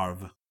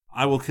Darve.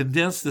 I will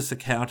condense this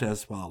account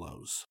as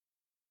follows.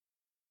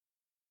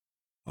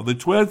 On the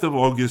 12th of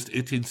August,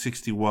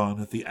 1861,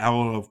 at the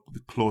hour of the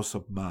close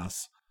of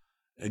Mass,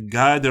 a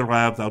guide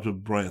arrived out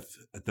of breath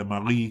at the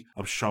Mairie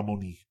of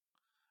Chamonix,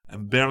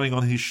 and bearing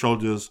on his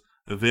shoulders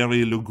a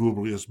very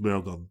lugubrious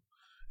burden.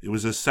 It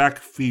was a sack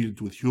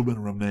filled with human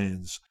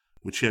remains,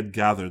 which he had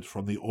gathered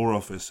from the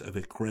orifice of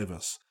a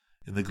crevice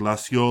in the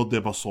Glacier des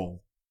Bossons.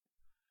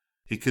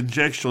 He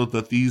conjectured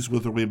that these were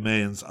the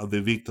remains of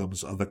the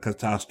victims of the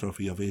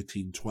catastrophe of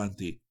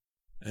 1820,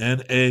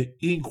 and an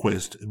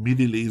inquest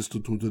immediately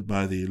instituted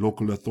by the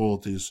local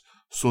authorities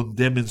soon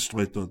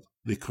demonstrated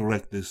the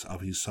correctness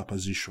of his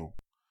supposition.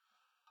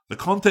 The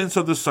contents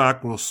of the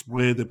sack were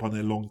spread upon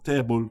a long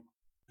table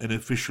and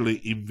officially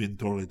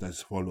inventoried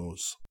as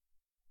follows: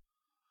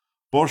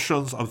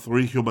 portions of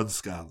 3 human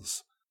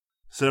skulls,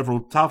 several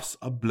tufts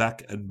of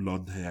black and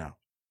blonde hair,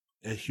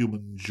 a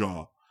human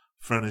jaw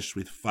furnished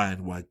with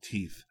fine white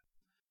teeth,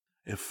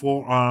 a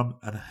forearm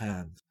and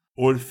hand,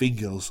 all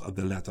fingers of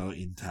the latter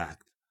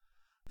intact.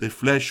 The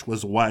flesh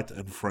was white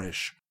and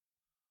fresh,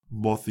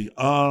 both the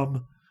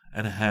arm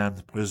and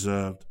hand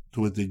preserved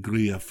to a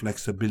degree of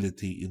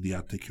flexibility in the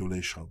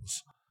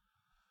articulations.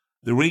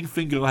 The ring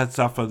finger had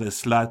suffered a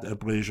slight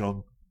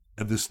abrasion,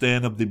 and the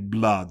stain of the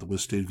blood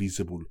was still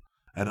visible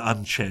and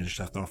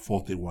unchanged after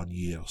 41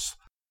 years.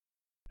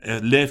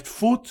 At left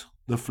foot,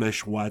 the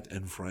flesh white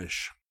and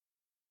fresh.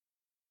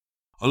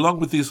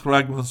 Along with these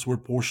fragments were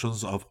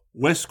portions of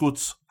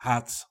waistcoats,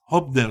 hats,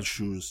 hobnail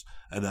shoes,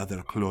 and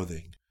other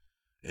clothing,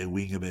 a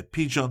wing of a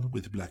pigeon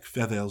with black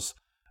feathers,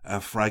 a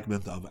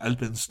fragment of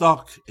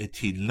alpenstock, a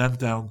tin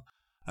lantern,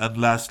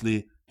 and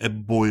lastly a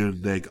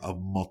boiled leg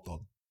of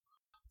mutton,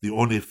 the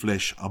only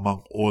flesh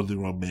among all the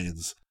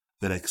remains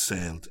that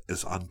exhaled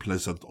its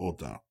unpleasant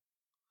odor.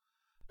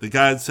 The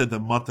guide said the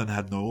mutton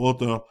had no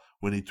odor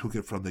when he took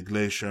it from the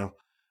glacier.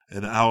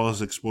 An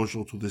hour's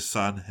exposure to the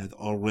sun had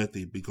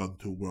already begun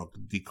to work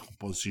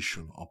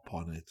decomposition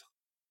upon it.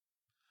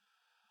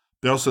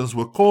 Persons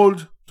were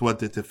called to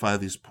identify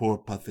these poor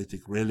pathetic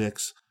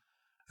relics,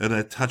 and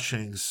a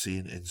touching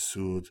scene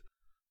ensued.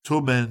 2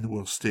 men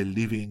were still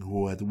living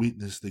who had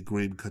witnessed the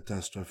grim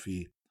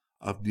catastrophe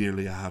of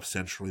nearly a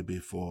half-century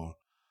before.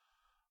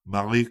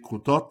 Marie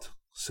Coutot,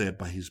 saved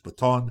by his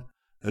baton,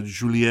 and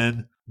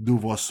Julien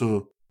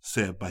Duvoiseau,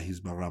 saved by his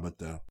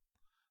barometer.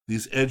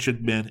 These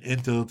ancient men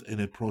entered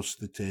and approached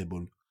the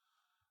table.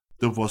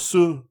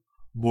 Duvoiseau,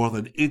 more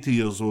than 80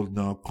 years old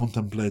now,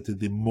 contemplated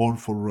the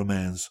mournful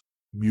remains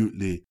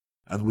mutely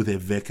and with a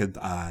vacant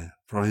eye,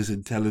 for his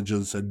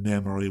intelligence and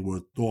memory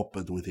were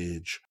torpid with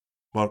age.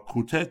 But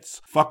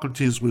Coutet's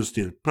faculties were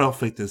still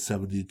perfect at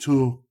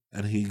 72,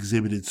 and he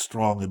exhibited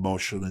strong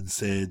emotion and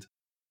said,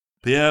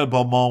 Pierre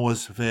Beaumont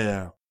was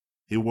fair.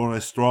 He wore a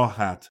straw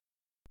hat.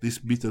 This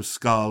bit of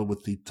skull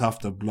with the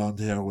tuft of blonde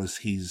hair was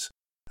his,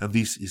 and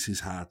this is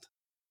his hat.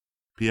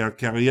 Pierre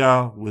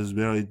Carrière was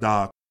very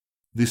dark.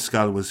 This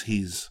skull was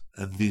his,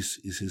 and this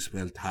is his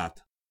felt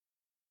hat.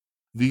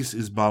 This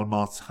is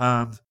Balmont's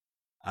hand.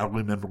 I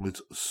remember it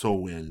so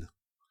well.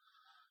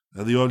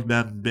 And the old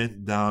man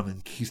bent down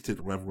and kissed it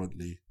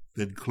reverently,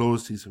 then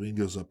closed his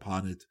fingers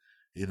upon it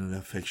in an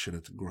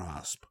affectionate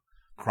grasp,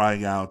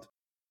 crying out,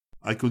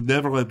 I could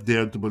never have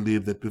dared to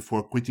believe that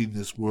before quitting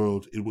this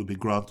world it would be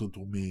granted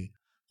to me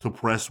to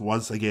press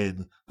once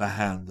again the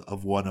hand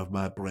of one of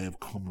my brave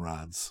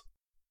comrades,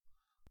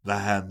 the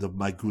hand of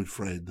my good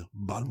friend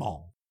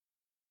Balmont.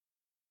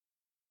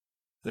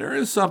 There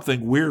is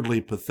something weirdly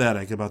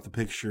pathetic about the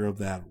picture of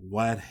that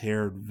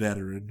white-haired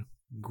veteran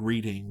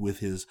greeting with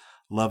his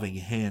loving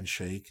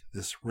handshake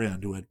this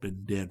friend who had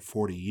been dead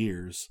 40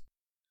 years.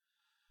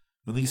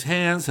 When these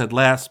hands had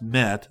last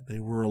met, they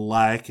were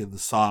alike in the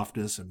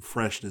softness and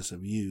freshness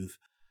of youth.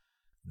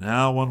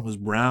 Now one was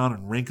brown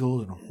and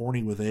wrinkled and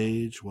horny with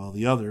age, while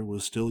the other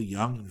was still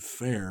young and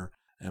fair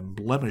and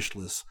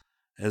blemishless,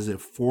 as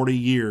if 40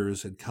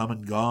 years had come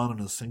and gone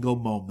in a single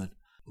moment,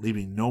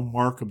 leaving no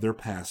mark of their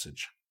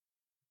passage.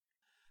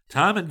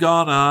 Time had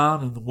gone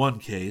on in the one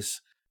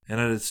case, and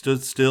it had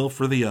stood still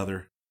for the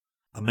other.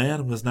 A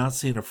man who has not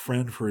seen a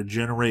friend for a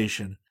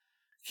generation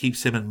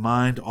keeps him in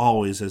mind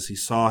always as he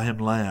saw him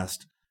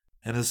last,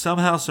 and is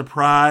somehow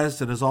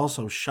surprised and is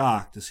also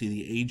shocked to see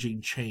the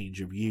aging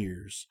change of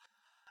years,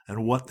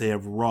 and what they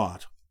have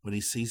wrought when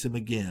he sees him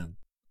again.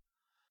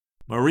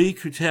 Marie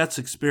Coutet's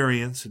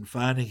experience in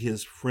finding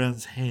his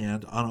friend's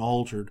hand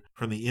unaltered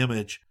from the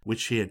image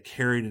which he had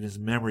carried in his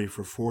memory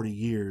for 40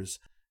 years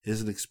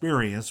is an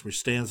experience which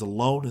stands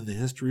alone in the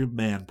history of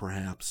man,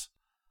 perhaps.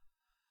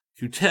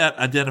 Coutet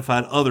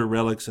identified other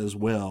relics as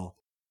well.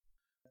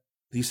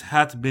 This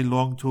hat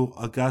belonged to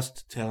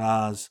Auguste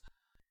Terraz.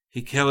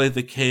 He carried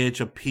the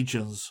cage of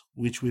pigeons,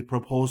 which we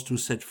propose to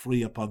set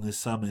free upon the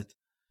summit.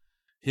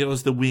 Here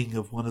is the wing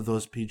of one of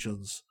those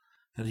pigeons,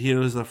 and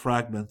here is a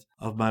fragment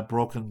of my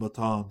broken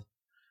baton.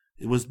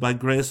 It was by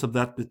grace of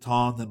that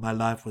baton that my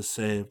life was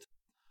saved.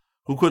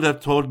 Who could have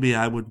told me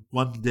I would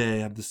one day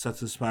have the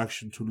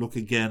satisfaction to look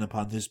again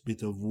upon this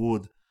bit of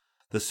wood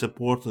that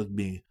supported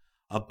me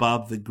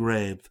above the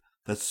grave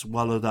that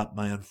swallowed up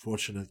my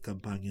unfortunate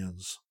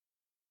companions.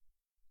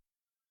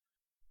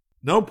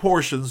 No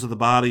portions of the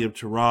body of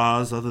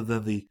Taraz other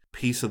than the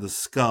piece of the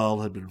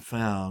skull had been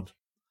found.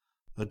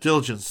 A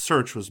diligent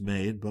search was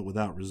made, but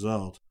without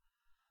result.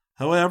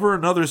 However,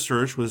 another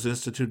search was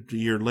instituted a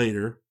year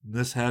later, and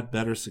this had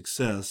better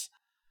success.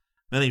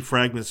 Many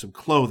fragments of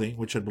clothing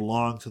which had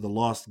belonged to the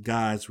lost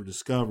guides were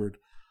discovered,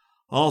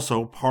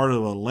 also part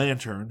of a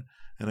lantern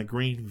and a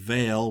green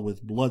veil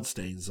with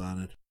bloodstains on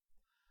it.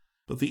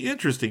 But the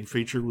interesting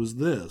feature was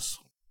this.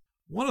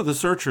 One of the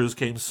searchers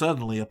came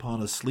suddenly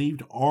upon a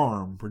sleeved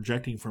arm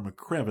projecting from a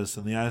crevice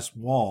in the ice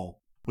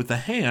wall, with the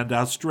hand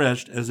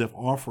outstretched as if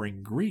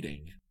offering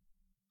greeting.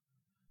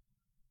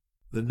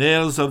 The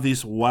nails of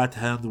this white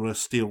hand were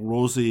still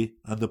rosy,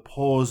 and the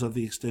paws of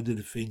the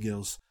extended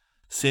fingers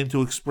seemed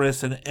to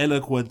express an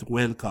eloquent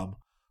welcome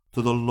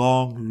to the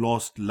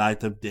long-lost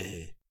light of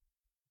day.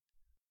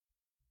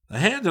 The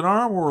hand and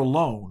arm were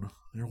alone.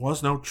 There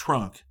was no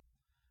trunk.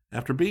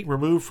 After being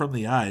removed from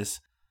the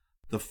ice,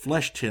 the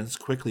flesh tints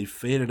quickly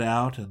faded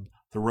out, and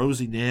the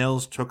rosy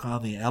nails took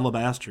on the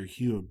alabaster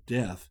hue of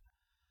death.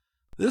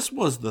 This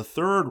was the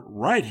third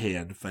right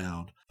hand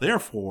found.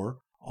 Therefore,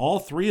 all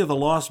three of the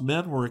lost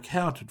men were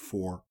accounted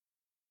for.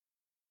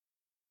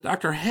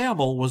 Dr.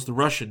 Hamel was the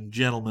Russian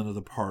gentleman of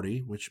the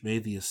party which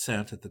made the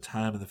ascent at the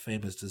time of the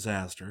famous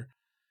disaster.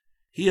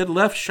 He had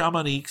left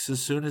Chamonix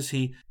as soon as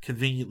he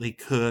conveniently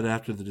could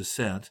after the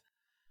descent,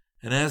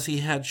 and as he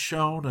had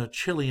shown a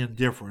chilly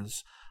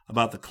indifference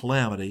about the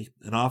calamity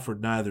and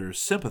offered neither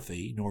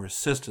sympathy nor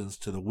assistance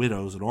to the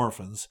widows and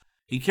orphans,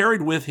 he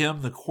carried with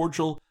him the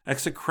cordial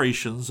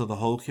execrations of the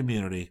whole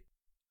community.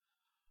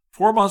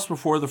 4 months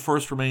before the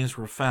first remains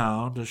were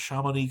found, a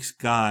Chamonix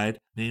guide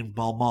named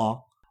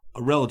Balmat,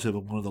 a relative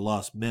of one of the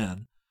lost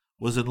men,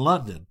 was in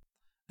London,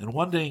 and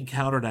one day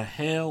encountered a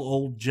hale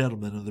old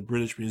gentleman in the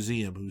British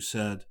Museum who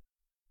said,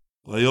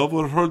 "I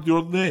overheard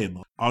your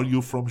name. Are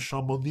you from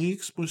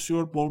Chamonix,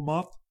 Monsieur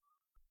Balmat?"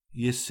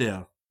 "Yes,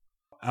 sir."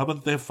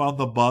 "Haven't they found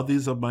the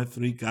bodies of my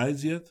 3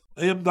 guides yet?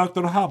 I am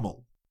Dr.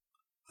 Hamel."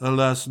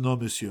 "Alas, no,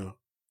 monsieur."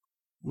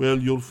 "Well,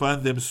 you'll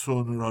find them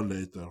sooner or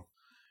later."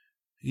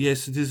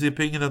 "Yes, it is the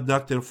opinion of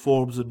Dr.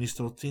 Forbes and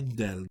Mr.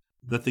 Tyndall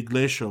that the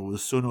glacier will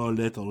sooner or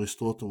later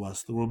restore to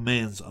us the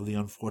remains of the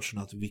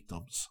unfortunate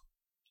victims."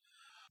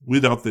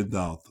 "Without a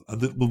doubt,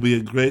 and it will be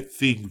a great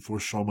thing for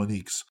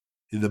Chamonix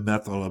in the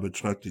matter of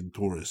attracting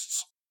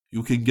tourists.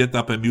 You can get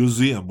up a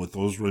museum with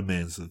those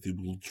remains that you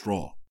will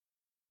draw."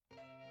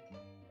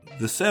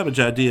 The savage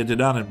idea did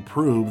not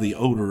improve the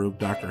odor of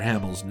Dr.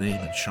 Hamel's name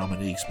at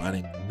Chamonix by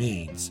any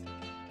means.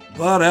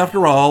 But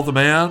after all, the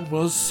man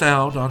was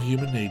sound on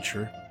human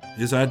nature.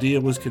 His idea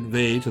was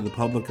conveyed to the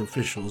public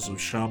officials of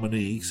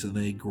Chamonix, and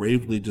they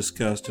gravely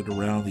discussed it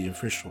around the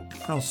official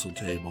council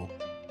table.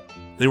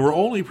 They were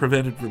only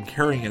prevented from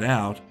carrying it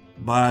out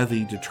by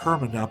the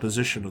determined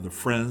opposition of the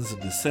friends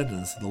and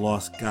descendants of the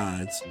lost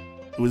guides,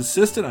 who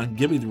insisted on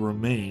giving the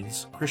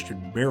remains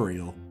Christian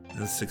burial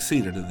and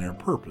succeeded in their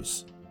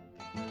purpose.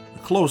 A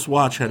close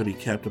watch had to be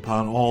kept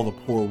upon all the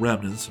poor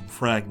remnants and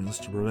fragments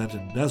to prevent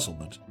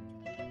embezzlement.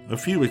 A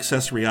few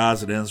accessory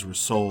odds and ends were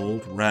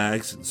sold.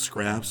 Rags and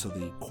scraps of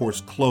the coarse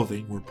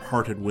clothing were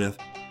parted with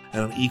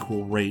at an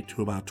equal rate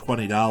to about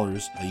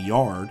 $20 a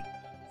yard.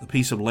 A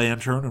piece of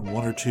lantern and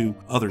 1 or 2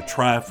 other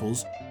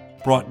trifles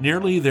brought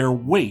nearly their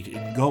weight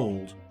in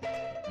gold,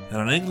 and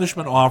an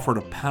Englishman offered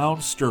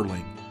 £1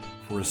 sterling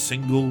for a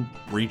single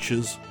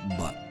breeches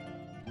button.